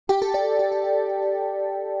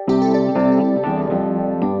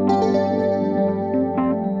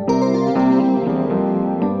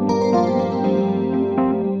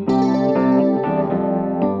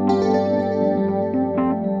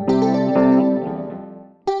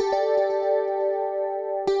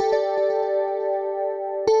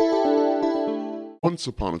Once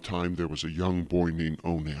upon a time, there was a young boy named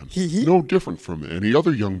Onan. No different from any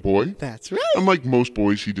other young boy. That's right. And like most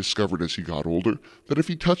boys, he discovered as he got older that if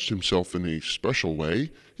he touched himself in a special way,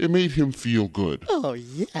 it made him feel good. Oh,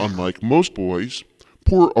 yeah. Unlike most boys,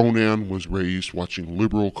 poor Onan was raised watching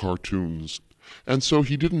liberal cartoons. And so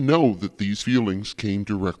he didn't know that these feelings came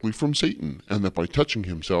directly from Satan, and that by touching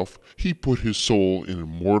himself, he put his soul in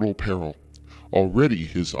mortal peril. Already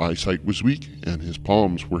his eyesight was weak, and his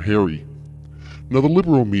palms were hairy. Now the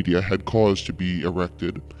liberal media had caused to be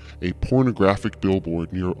erected a pornographic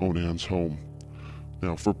billboard near Onan's home.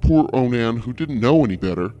 Now for poor Onan, who didn't know any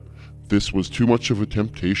better, this was too much of a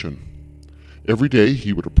temptation. Every day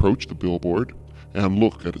he would approach the billboard and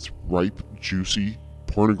look at its ripe, juicy,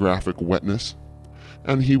 pornographic wetness,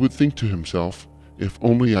 and he would think to himself, if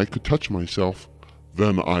only I could touch myself,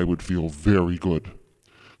 then I would feel very good.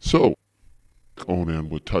 So Onan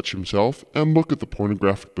would touch himself and look at the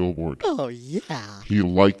pornographic billboard. Oh, yeah. He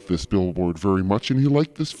liked this billboard very much, and he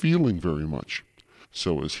liked this feeling very much.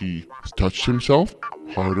 So as he touched himself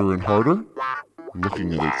harder and harder,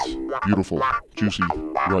 looking at its beautiful, juicy,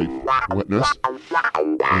 ripe wetness,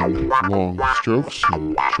 and long strokes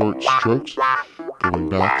and short strokes, going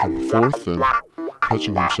back and forth and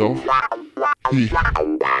touching himself, he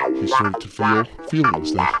started to feel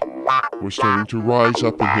feelings that were starting to rise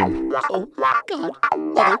up in him. Oh, God.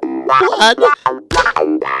 Mother, blood.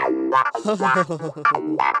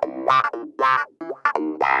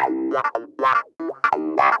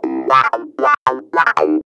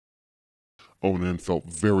 Onan felt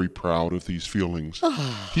very proud of these feelings.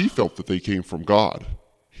 He felt that they came from God.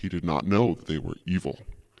 He did not know that they were evil.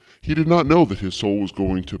 He did not know that his soul was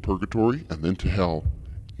going to purgatory and then to hell,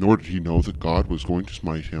 nor did he know that God was going to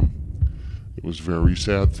smite him. It was a very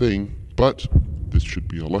sad thing, but this should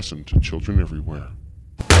be a lesson to children everywhere.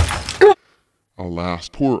 Alas,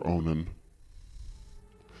 poor Onan.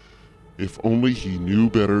 If only he knew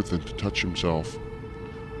better than to touch himself,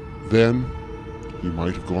 then he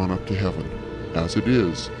might have gone up to heaven. As it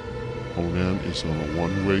is, Onan is on a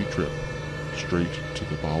one-way trip straight to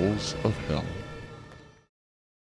the bowels of hell.